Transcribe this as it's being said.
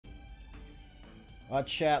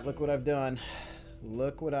Chat, look what I've done.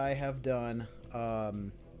 Look what I have done.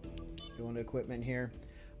 Going to equipment here.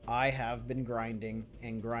 I have been grinding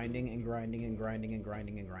and grinding and grinding and grinding and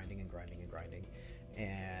grinding and grinding and grinding and grinding.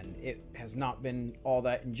 And it has not been all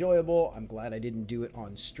that enjoyable. I'm glad I didn't do it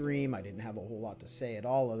on stream. I didn't have a whole lot to say at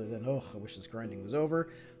all other than, oh, I wish this grinding was over.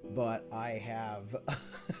 But I have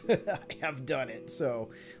I have done it. So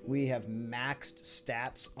we have maxed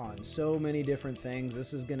stats on so many different things.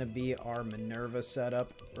 This is going to be our Minerva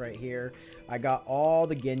setup right here. I got all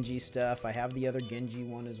the Genji stuff. I have the other Genji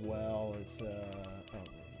one as well. It's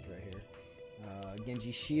right here.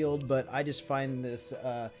 Genji shield, but I just find this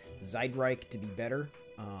Zeidreich to be better.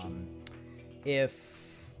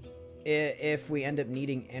 If we end up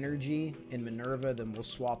needing energy in Minerva, then we'll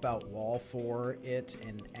swap out Wall for it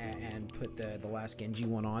and put the last Genji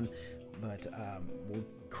one on. But we'll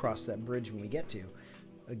cross that bridge when we get to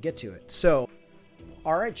it. So,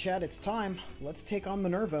 all right, chat, it's time. Let's take on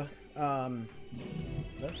Minerva.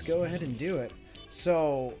 Let's go ahead and do it.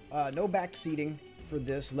 So, no backseating for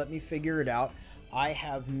this. Let me figure it out. I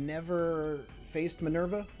have never faced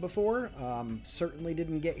Minerva before. Certainly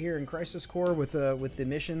didn't get here in Crisis Core with the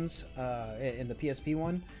missions in the PSP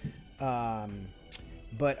one.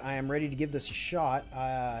 But I am ready to give this a shot.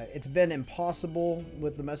 It's been impossible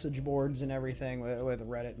with the message boards and everything, with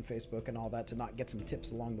Reddit and Facebook and all that, to not get some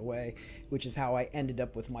tips along the way, which is how I ended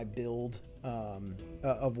up with my build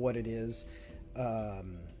of what it is.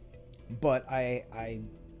 But I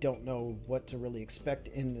don't know what to really expect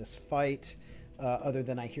in this fight, other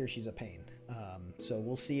than I hear she's a pain. So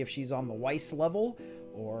we'll see if she's on the Weiss level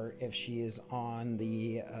or if she is on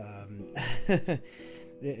the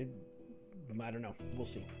I don't know. We'll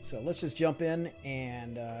see. So let's just jump in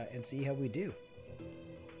and see how we do.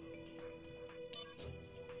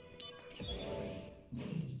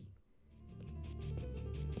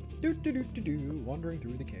 Wandering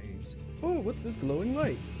through the caves. Oh, what's this glowing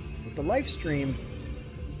light? With the live stream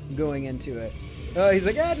going into it. He's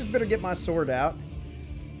like, I just better get my sword out.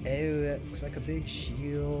 Oh, that looks like a big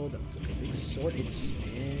shield. That looks like a big sword. It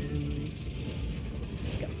spins.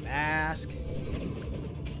 He's got a mask.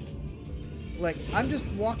 Like, I'm just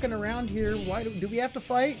walking around here. Why do we have to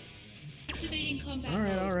fight? All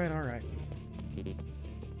right, all right, all right.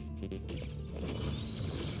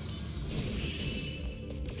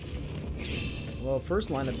 Well, first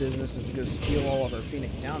line of business is to go steal all of our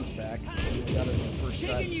Phoenix Downs back. We got it in the first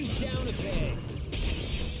try.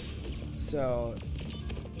 So,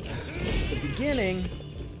 at the beginning,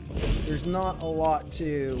 there's not a lot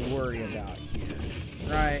to worry about here,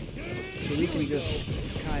 right? So we can just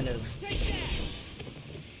kind of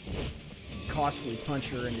costly punch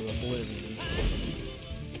her into oblivion.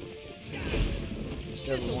 Just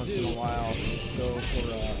every once in a while, go for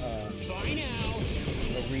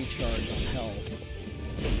a recharge on health.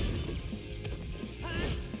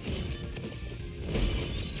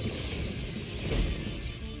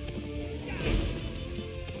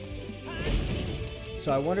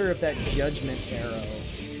 So I wonder if that judgment arrow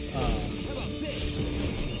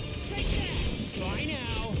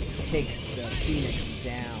takes the Phoenix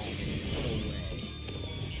down away.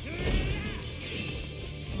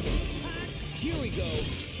 Here we go.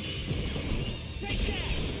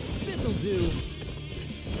 This'll do.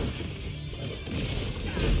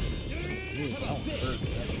 Ooh, that one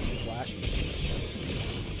hurts. That flash me.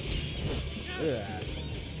 Look at that.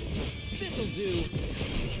 This'll do.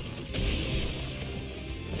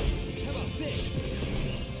 How about this?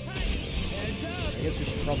 Heads up. I guess we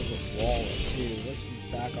should probably go wall it too. Let's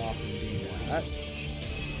back off and do that.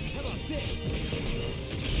 How about this?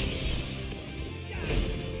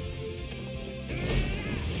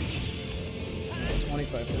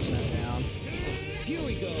 25% down. Here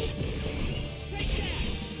we go. Take that.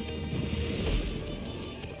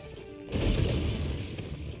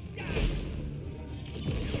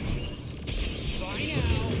 Bye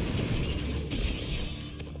now.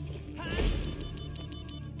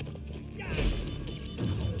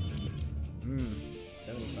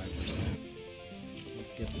 75%.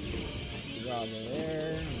 Let's get some Kiraga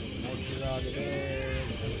there. No Kiraga there.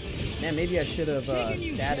 Man, maybe I should have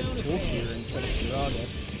statted full gear instead of Kiraga.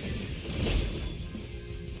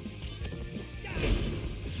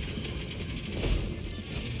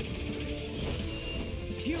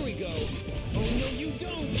 Here we go. Oh no, you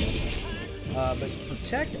don't. But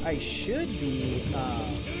protect, I should be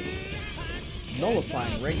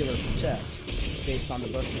nullifying regular protect based on the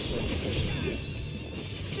Buster Sword efficiency.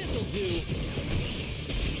 This'll do.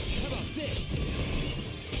 How about this?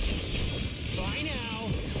 Bye now.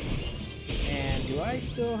 And do I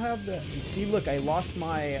still have the? You see, look, I lost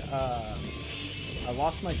my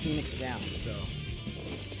Phoenix down. So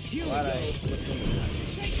Here Glad I we go. looked into that.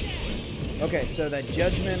 Take that. Okay, so that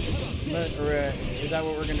judgment, or is that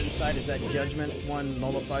what we're going to decide? Is that judgment one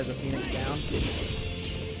nullifies a phoenix down?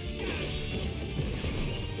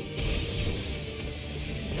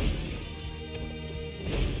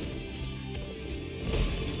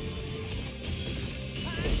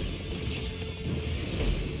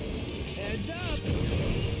 Heads up.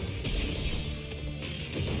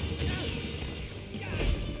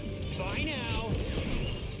 Fine now.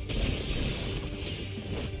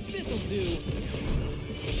 This'll do.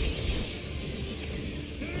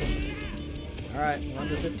 All right, we're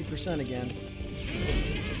under 50% again.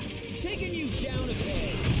 Taking you down a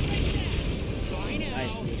peg. Fine now.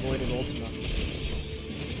 Nice, we avoided Ultima.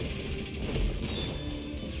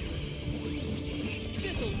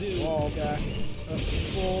 This'll do. Wall back up to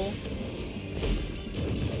full.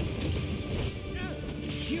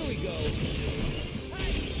 Here we go.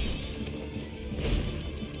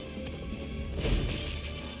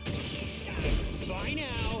 Fine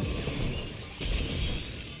now.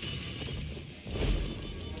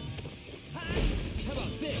 How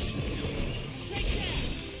about this? Take that.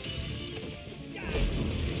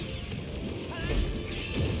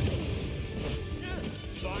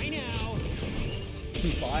 Fine now.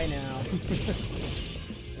 Bye now.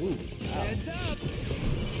 Ooh, wow. Heads up.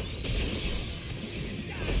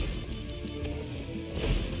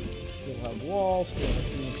 Still have wall, still have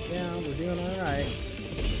phoenix down. We're doing all right.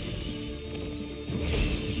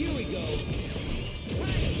 Here we go.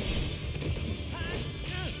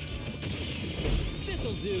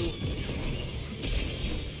 This'll do.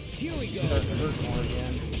 Here we go. Starting to hurt more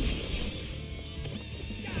again.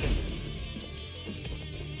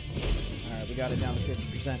 All right, we got it down to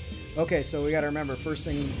 50%. Okay, so we got to remember, first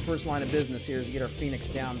line of business here is to get our phoenix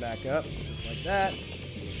down back up, just like that.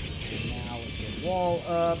 Now let's get wall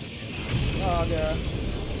up. Saga.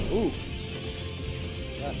 Ooh.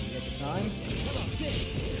 Got to get the time. How about this?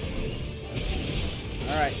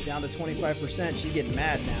 All right, down to 25%. She's getting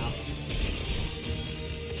mad now.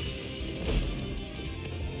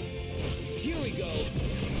 Here we go.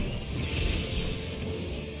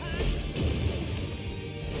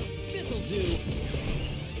 This'll do.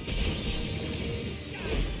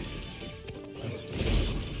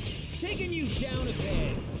 Taking you down a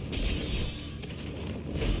peg.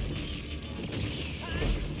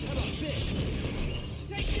 How about this?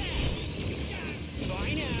 Take that.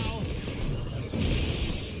 Fine now.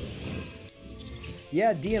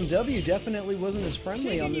 Yeah, DMW definitely wasn't as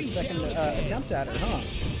friendly on this second attempt at her, huh?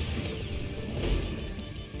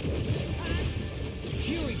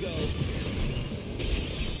 Here we go.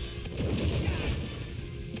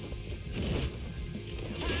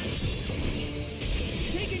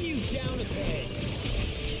 Taking you down a peg.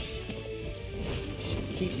 She's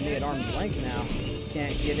keeping me at arm's length now.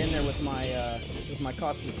 Can't get in there with my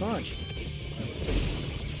costly punch.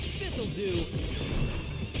 This'll do.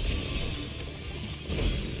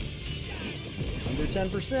 Under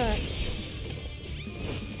 10%.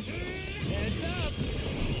 Heads up.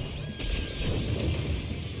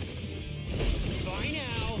 Fine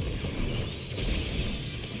now.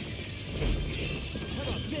 How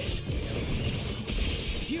about this?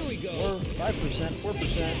 Here we go. Or 5%,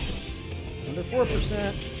 4%. Under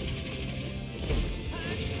 4%.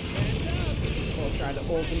 Heads up. Well, trying to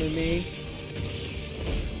ultimate me.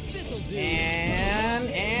 This'll do.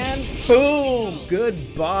 And boom!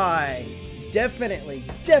 Goodbye. Definitely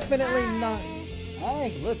not.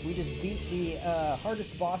 Hey, look, we just beat the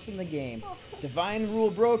hardest boss in the game. Divine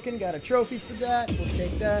Rule broken. Got a trophy for that. We'll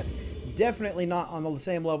take that. Definitely not on the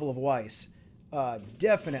same level of Weiss.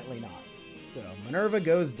 Definitely not. So Minerva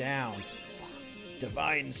goes down.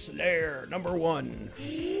 Divine Slayer #1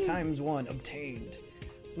 ×1 obtained.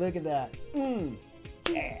 Look at that.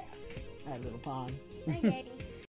 Yeah. All right, little pawn. Hi, Daddy.